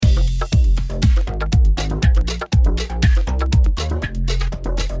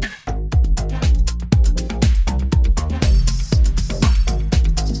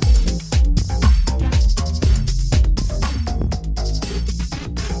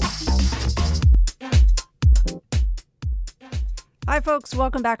Hi, folks.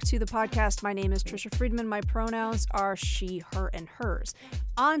 Welcome back to the podcast. My name is Trisha Friedman. My pronouns are she, her, and hers.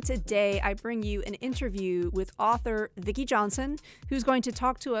 On today, I bring you an interview with author Vicki Johnson, who's going to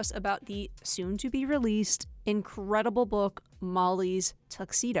talk to us about the soon-to-be-released incredible book, Molly's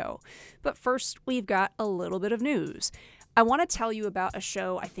Tuxedo. But first, we've got a little bit of news. I want to tell you about a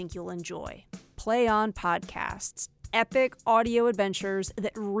show I think you'll enjoy. Play On Podcasts. Epic audio adventures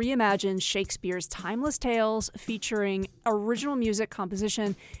that reimagine Shakespeare's timeless tales featuring original music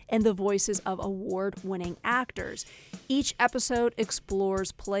composition and the voices of award-winning actors. Each episode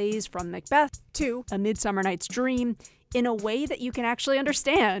explores plays from Macbeth to A Midsummer Night's Dream in a way that you can actually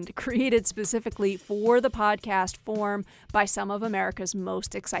understand, created specifically for the podcast form by some of America's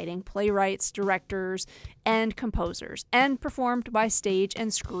most exciting playwrights, directors, and composers, and performed by stage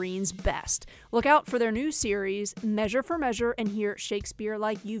and screen's best. Look out for their new series, Measure for Measure, and hear Shakespeare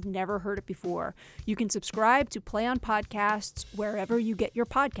like you've never heard it before. You can subscribe to Play On Podcasts wherever you get your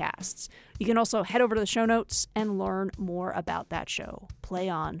podcasts. You can also head over to the show notes and learn more about that show. Play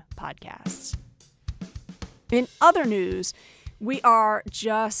On Podcasts. In other news, we are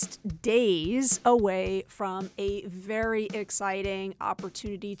just days away from a very exciting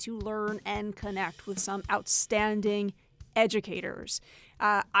opportunity to learn and connect with some outstanding educators.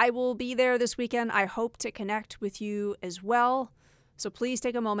 I will be there this weekend. I hope to connect with you as well. So please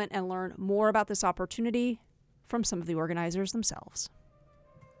take a moment and learn more about this opportunity from some of the organizers themselves.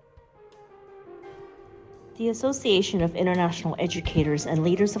 The Association of International Educators and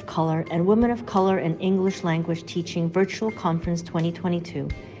Leaders of Color and Women of Color in English Language Teaching Virtual Conference 2022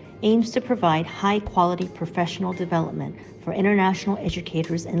 aims to provide high-quality professional development for international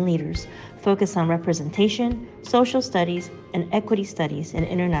educators and leaders focused on representation, social studies, and equity studies in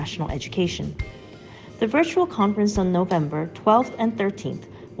international education. The virtual conference on November 12th and 13th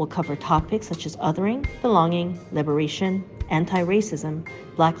will cover topics such as othering, belonging, liberation, anti-racism,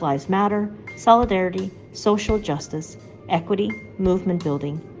 Black Lives Matter, solidarity, social justice, equity, movement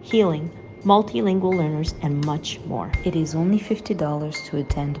building, healing, multilingual learners, and much more. It is only $50 to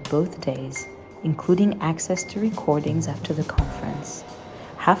attend both days, including access to recordings after the conference.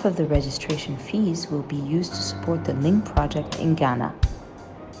 Half of the registration fees will be used to support the Ling Project in Ghana.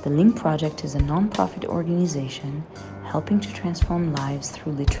 The Ling Project is a nonprofit organization helping to transform lives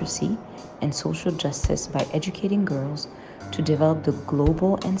through literacy and social justice by educating girls to develop the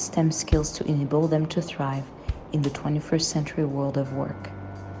global and STEM skills to enable them to thrive in the 21st century world of work.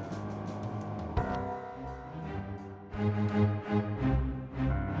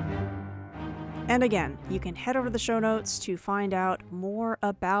 And again, you can head over to the show notes to find out more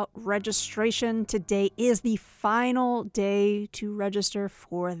about registration. Today is the final day to register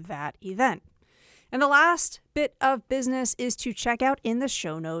for that event. And the last bit of business is to check out in the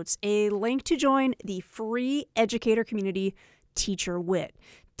show notes a link to join the free educator community, Teacher Wit.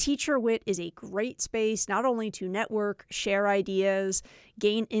 Teacher Wit is a great space not only to network, share ideas,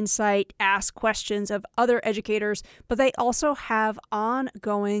 gain insight, ask questions of other educators, but they also have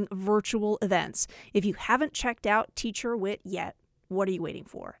ongoing virtual events. If you haven't checked out Teacher Wit yet, what are you waiting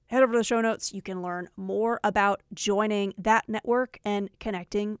for? Head over to the show notes. You can learn more about joining that network and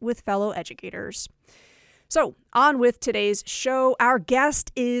connecting with fellow educators. So, on with today's show. Our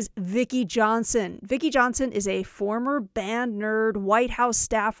guest is Vicki Johnson. Vicki Johnson is a former band nerd, White House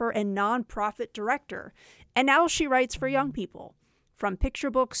staffer, and nonprofit director. And now she writes for young people. From picture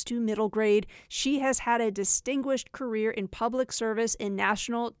books to middle grade, she has had a distinguished career in public service in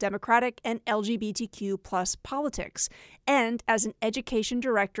national, democratic, and LGBTQ plus politics, and as an education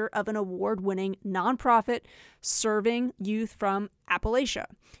director of an award-winning nonprofit serving youth from Appalachia.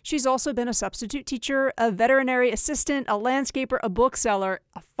 She's also been a substitute teacher, a veterinary assistant, a landscaper, a bookseller,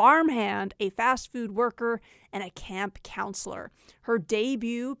 a farmhand, a fast food worker, and a camp counselor. Her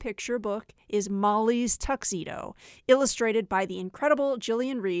debut picture book is Molly's Tuxedo, illustrated by the incredible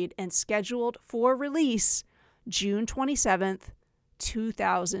Jillian Reed and scheduled for release June 27th,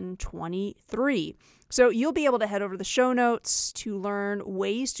 2023. So you'll be able to head over to the show notes to learn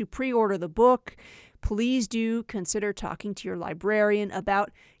ways to pre-order the book. Please do consider talking to your librarian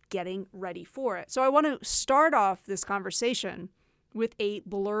about getting ready for it. So I want to start off this conversation with a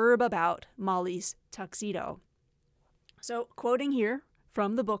blurb about Molly's Tuxedo. So, quoting here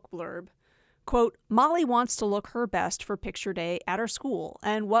from the book blurb, quote, Molly wants to look her best for picture day at her school,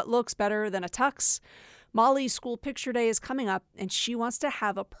 and what looks better than a tux? Molly's school picture day is coming up, and she wants to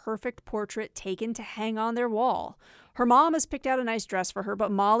have a perfect portrait taken to hang on their wall. Her mom has picked out a nice dress for her, but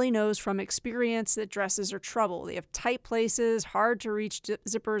Molly knows from experience that dresses are trouble. They have tight places, hard to reach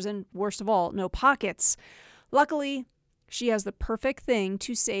zippers, and worst of all, no pockets. Luckily, she has the perfect thing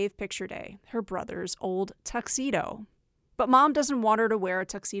to save picture day, her brother's old tuxedo. But Mom doesn't want her to wear a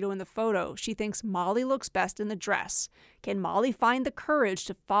tuxedo in the photo. She thinks Molly looks best in the dress. Can Molly find the courage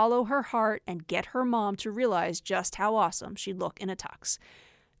to follow her heart and get her mom to realize just how awesome she'd look in a tux?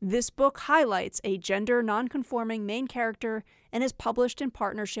 This book highlights a gender nonconforming main character and is published in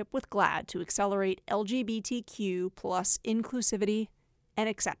partnership with GLAAD to accelerate LGBTQ plus inclusivity and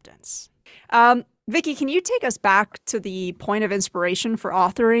acceptance. Vicki, can you take us back to the point of inspiration for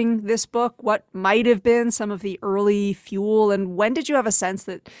authoring this book? What might have been some of the early fuel, and when did you have a sense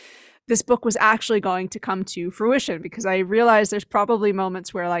that this book was actually going to come to fruition? Because I realize there's probably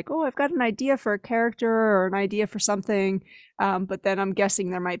moments where like, oh, I've got an idea for a character or an idea for something. But then I'm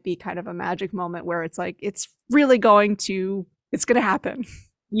guessing there might be kind of a magic moment where it's like, it's going to happen.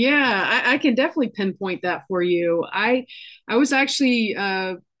 Yeah, I can definitely pinpoint that for you. I was actually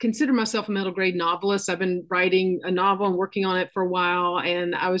consider myself a middle grade novelist. I've been writing a novel and working on it for a while,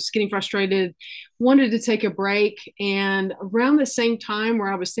 and I was getting frustrated, wanted to take a break. And around the same time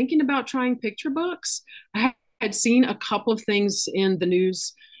where I was thinking about trying picture books, I had seen a couple of things in the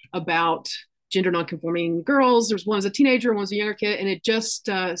news about gender nonconforming girls. There's one as a teenager, one as a younger kid, and it just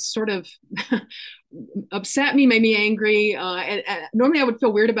sort of upset me, made me angry. And normally I would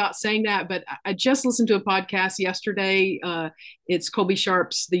feel weird about saying that, but I just listened to a podcast yesterday. It's Colby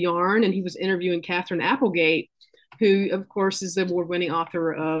Sharp's The Yarn, and he was interviewing Katherine Applegate, who, of course, is the award-winning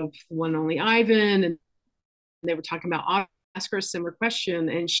author of The One and Only Ivan. And they were talking about, ask her a similar question,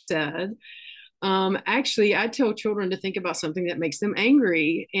 and she said, actually, I tell children to think about something that makes them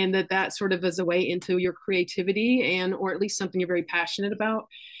angry, and that sort of is a way into your creativity, and or at least something you're very passionate about.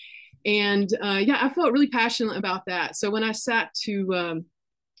 And yeah, I felt really passionate about that. So when I sat to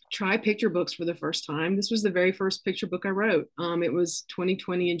try picture books for the first time, this was the very first picture book I wrote. It was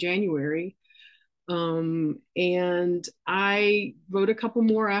 2020 in January. And I wrote a couple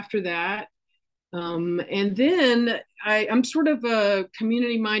more after that. And then I'm sort of a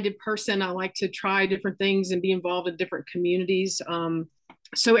community-minded person. I like to try different things and be involved in different communities.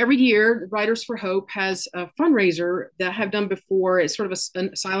 So every year, Writers for Hope has a fundraiser that I have done before. It's sort of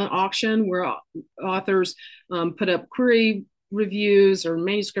a silent auction where authors put up query reviews or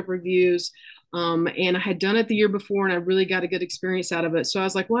manuscript reviews. And I had done it the year before, and I really got a good experience out of it. So I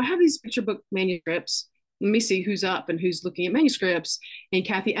was like, well, I have these picture book manuscripts. Let me see who's up and who's looking at manuscripts. And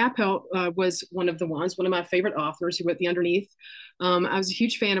Kathy Appelt was one of my favorite authors who wrote The Underneath. I was a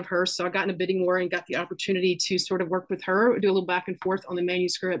huge fan of her, so I got in a bidding war and got the opportunity to sort of work with her, do a little back and forth on the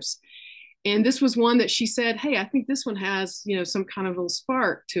manuscripts. And this was one that she said, hey, I think this one has, some kind of little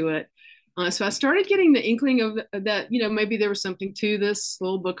spark to it. So I started getting the inkling of that, maybe there was something to this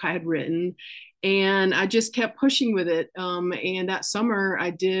little book I had written. And I just kept pushing with it. And that summer I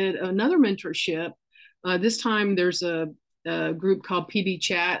did another mentorship. This time there's a group called PB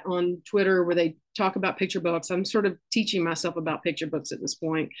Chat on Twitter where they talk about picture books. I'm sort of teaching myself about picture books at this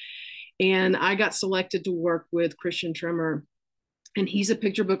point. And I got selected to work with Christian Trimmer. And he's a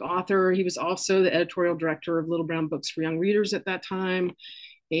picture book author. He was also the editorial director of Little Brown Books for Young Readers at that time.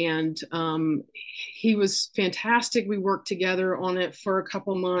 And he was fantastic. We worked together on it for a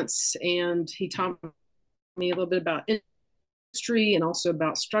couple months, and he taught me a little bit about industry and also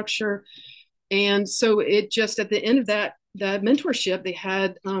about structure. And so it just, at the end of that mentorship, they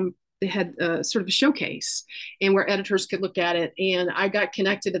had sort of a showcase and where editors could look at it. And I got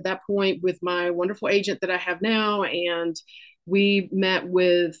connected at that point with my wonderful agent that I have now. And we met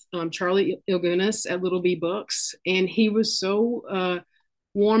with Charlie Ilgunas at Little Bee Books. And he was so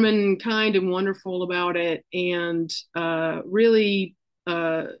warm and kind and wonderful about it. And really,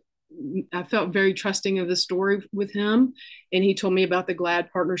 I felt very trusting of the story with him. And he told me about the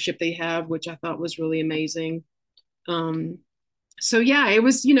GLAAD partnership they have, which I thought was really amazing. So yeah, it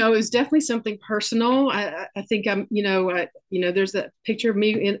was definitely something personal. I think there's that picture of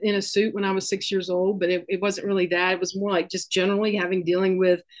me in a suit when I was 6 years old, but it wasn't really that. It was more like just generally dealing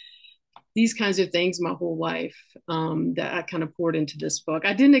with these kinds of things my whole life, that I kind of poured into this book.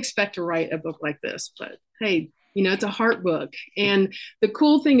 I didn't expect to write a book like this, but hey, it's a heart book. And the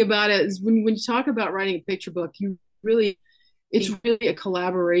cool thing about it is when you talk about writing a picture book, it's really a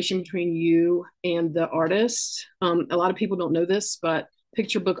collaboration between you and the artist. A lot of people don't know this, but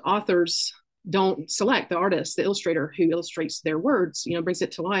picture book authors don't select the artist, the illustrator who illustrates their words, brings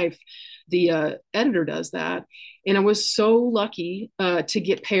it to life. The editor does that. And I was so lucky to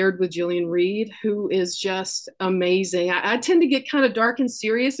get paired with Jillian Reed, who is just amazing. I tend to get kind of dark and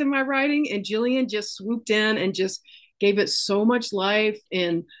serious in my writing, and Jillian just swooped in and just gave it so much life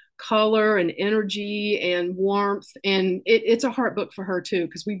and color and energy and warmth. And it's a heart book for her too,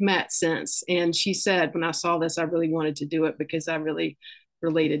 because we've met since. And she said, when I saw this, I really wanted to do it because I really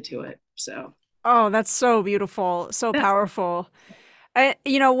related to it. So Oh, that's so beautiful, so That's powerful.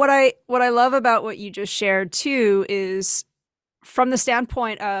 What I love about what you just shared too is from the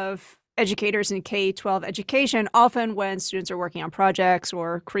standpoint of educators in K-12 education, often when students are working on projects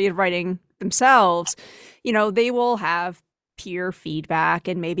or creative writing themselves, they will have peer feedback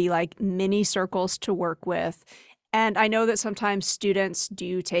and maybe like mini circles to work with. And I know that sometimes students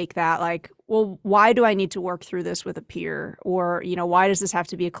do take that like, well, why do I need to work through this with a peer? Or, why does this have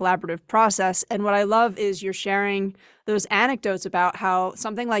to be a collaborative process? And what I love is you're sharing those anecdotes about how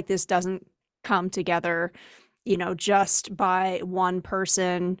something like this doesn't come together just by one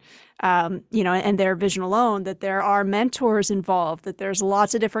person, and their vision alone, that there are mentors involved, that there's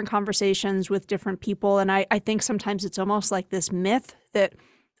lots of different conversations with different people. And I think sometimes it's almost like this myth that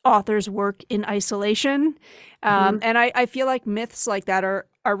authors work in isolation. Mhm. And I feel like myths like that are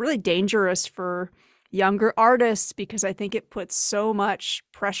really dangerous for younger artists because I think it puts so much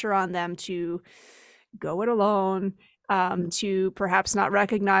pressure on them to go it alone, to perhaps not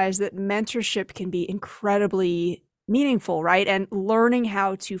recognize that mentorship can be incredibly meaningful, right? And learning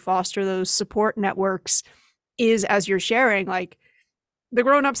how to foster those support networks is, as you're sharing, like the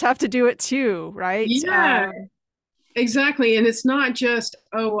grown-ups have to do it too, right? Yeah, exactly. And it's not just,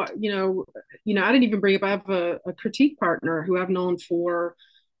 oh, I didn't even bring up, I have a critique partner who I've known for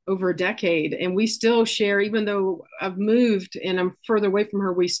over a decade, and we still share, even though I've moved and I'm further away from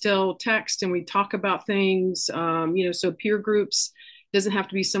her, we still text and we talk about things. So peer groups doesn't have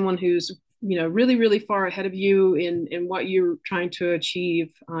to be someone who's, really, really far ahead of you in what you're trying to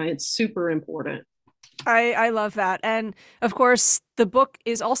achieve. It's super important. I love that. And of course, the book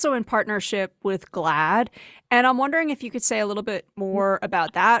is also in partnership with GLAAD. And I'm wondering if you could say a little bit more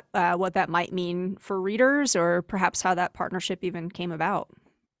about that, what that might mean for readers, or perhaps how that partnership even came about.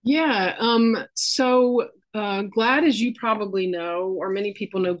 Yeah. So GLAAD, as you probably know, or many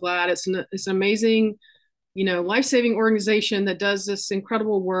people know GLAAD, it's an amazing, life-saving organization that does this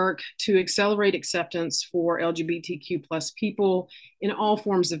incredible work to accelerate acceptance for LGBTQ plus people in all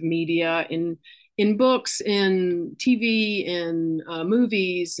forms of media, in books, in TV, in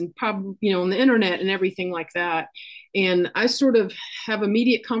movies, and probably on the internet and everything like that. And I sort of have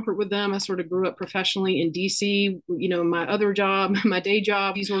immediate comfort with them. I sort of grew up professionally in DC. My other job, my day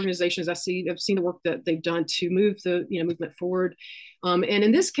job, these organizations, I've seen the work that they've done to move the movement forward. And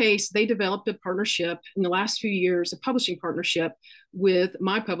in this case, they developed a partnership in the last few years, a publishing partnership with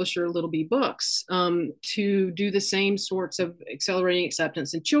my publisher, Little Bee Books, to do the same sorts of accelerating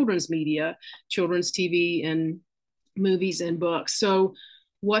acceptance in children's media, children's TV, and movies and books. So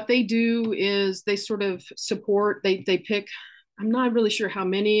what they do is they sort of support, they pick, I'm not really sure how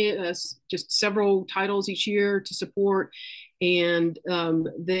many, just several titles each year to support. And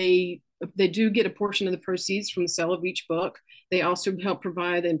they do get a portion of the proceeds from the sale of each book. They also help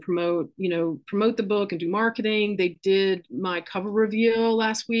provide and promote the book and do marketing. They did my cover reveal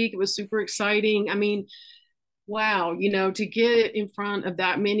last week. It was super exciting. I mean, wow, to get in front of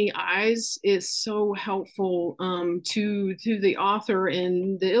that many eyes is so helpful, to the author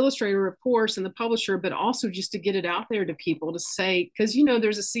and the illustrator, of course, and the publisher, but also just to get it out there to people to say, because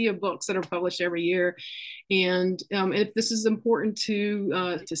there's a sea of books that are published every year, and if this is important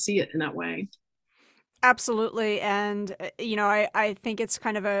to see it in that way. Absolutely. And, I think it's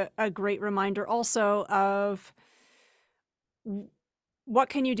kind of a great reminder also of what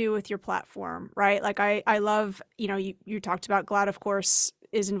can you do with your platform, right? Like I love, you talked about GLAAD, of course,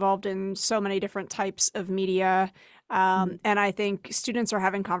 is involved in so many different types of media. And I think students are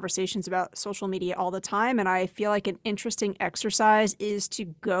having conversations about social media all the time. And I feel like an interesting exercise is to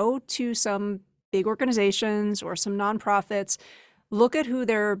go to some big organizations or some nonprofits, look at who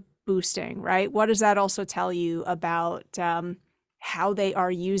they're boosting, right? What does that also tell you about how they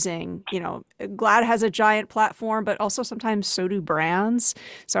are using, GLAAD has a giant platform, but also sometimes so do brands.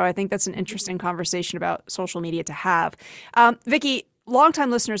 So I think that's an interesting conversation about social media to have. Vicki,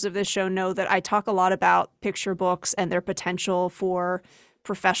 longtime listeners of this show know that I talk a lot about picture books and their potential for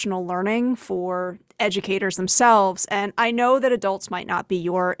professional learning for educators themselves. And I know that adults might not be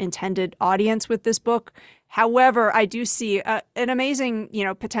your intended audience with this book. However, I do see an amazing,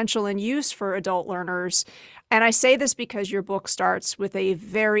 potential and use for adult learners. And I say this because your book starts with a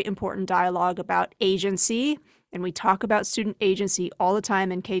very important dialogue about agency. And we talk about student agency all the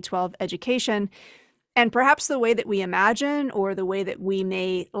time in K-12 education. And perhaps the way that we imagine, or the way that we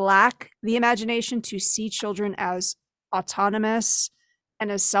may lack the imagination to see children as autonomous and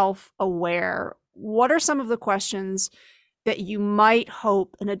as self-aware. What are some of the questions that you might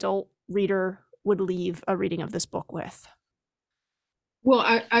hope an adult reader would leave a reading of this book with? Well,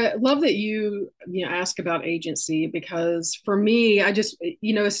 I love that you ask about agency, because for me, I just,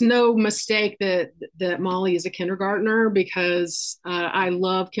 it's no mistake that Molly is a kindergartner, because I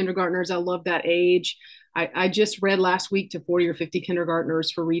love kindergartners. I love that age. I just read last week to 40 or 50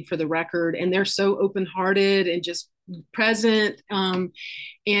 kindergartners for Read for the Record, and they're so open-hearted and just present.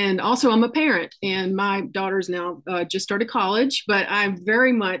 And also, I'm a parent, and my daughter's now just started college, but I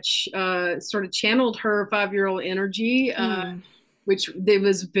very much sort of channeled her 5-year-old energy. Which there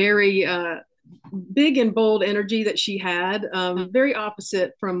was very big and bold energy that she had, very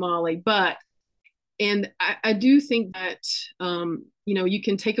opposite from Molly. And I do think that, you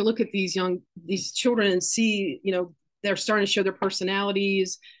can take a look at these children and see, they're starting to show their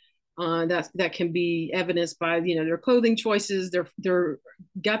personalities. That can be evidenced by, their clothing choices. They're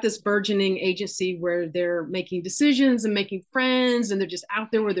got this burgeoning agency where they're making decisions and making friends, and they're just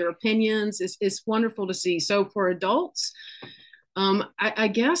out there with their opinions. It's wonderful to see. So for adults, I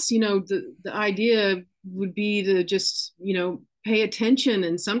guess, the idea would be to just, pay attention.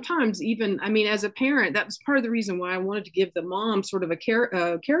 And sometimes even, I mean, as a parent, that was part of the reason why I wanted to give the mom sort of a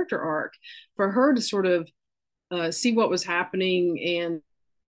character arc, for her to sort of see what was happening and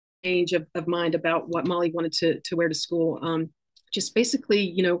change of mind about what Molly wanted to wear to school. Just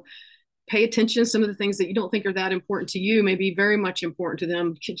basically, pay attention to some of the things that you don't think are that important to you may be very much important to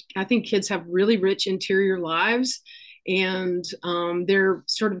them. I think kids have really rich interior lives, and they're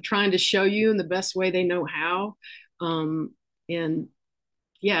sort of trying to show you in the best way they know how. And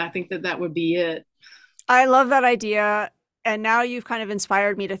yeah, I think that would be it. I love that idea. And now you've kind of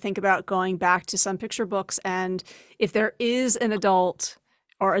inspired me to think about going back to some picture books, and if there is an adult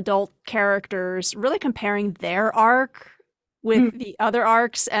or adult characters, really comparing their arc with the other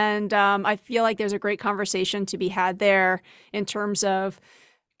arcs. And I feel like there's a great conversation to be had there in terms of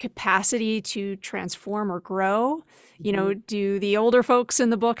capacity to transform or grow. Do the older folks in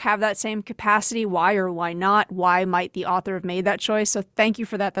the book have that same capacity? Why or why not? Why might the author have made that choice? So thank you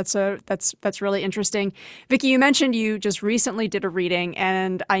for that. That's really interesting. Vicki, you mentioned you just recently did a reading,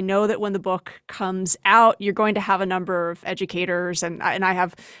 and I know that when the book comes out, you're going to have a number of educators, and I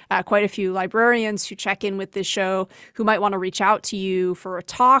have quite a few librarians who check in with this show who might want to reach out to you for a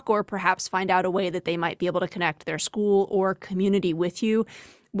talk, or perhaps find out a way that they might be able to connect their school or community with you.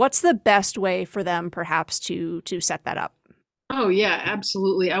 What's the best way for them perhaps to set that up? Oh yeah,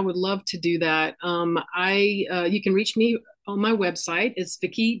 absolutely. I would love to do that. You can reach me on my website. It's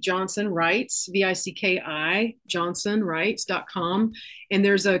Vicki Johnson Writes, VICKI johnsonwrites.com. And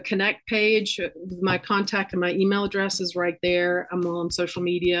there's a connect page. My contact and my email address is right there. I'm on social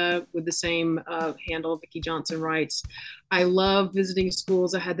media with the same handle, Vicki Johnson Writes. I love visiting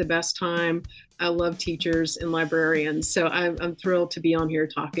schools. I had the best time. I love teachers and librarians. So I'm thrilled to be on here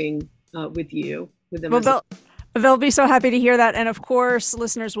talking with you, with them. Well, they'll be so happy to hear that. And of course,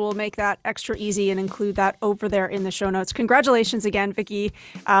 listeners will make that extra easy and include that over there in the show notes. Congratulations again, Vicki.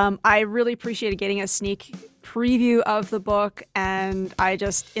 I really appreciated getting a sneak preview of the book, and I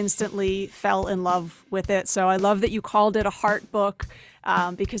just instantly fell in love with it. So I love that you called it a heart book,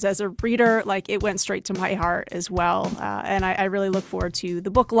 because as a reader, like, it went straight to my heart as well. And I really look forward to the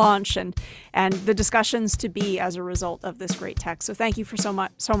book launch and the discussions to be as a result of this great text. So thank you for so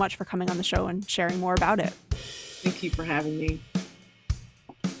much for coming on the show and sharing more about it. Thank you for having me.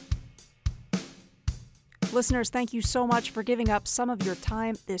 Listeners, thank you so much for giving up some of your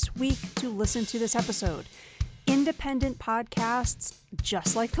time this week to listen to this episode. Independent podcasts,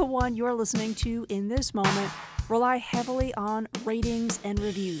 just like the one you're listening to in this moment, rely heavily on ratings and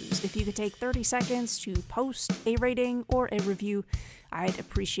reviews. If you could take 30 seconds to post a rating or a review, I'd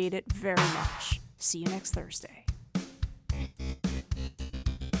appreciate it very much. See you next Thursday.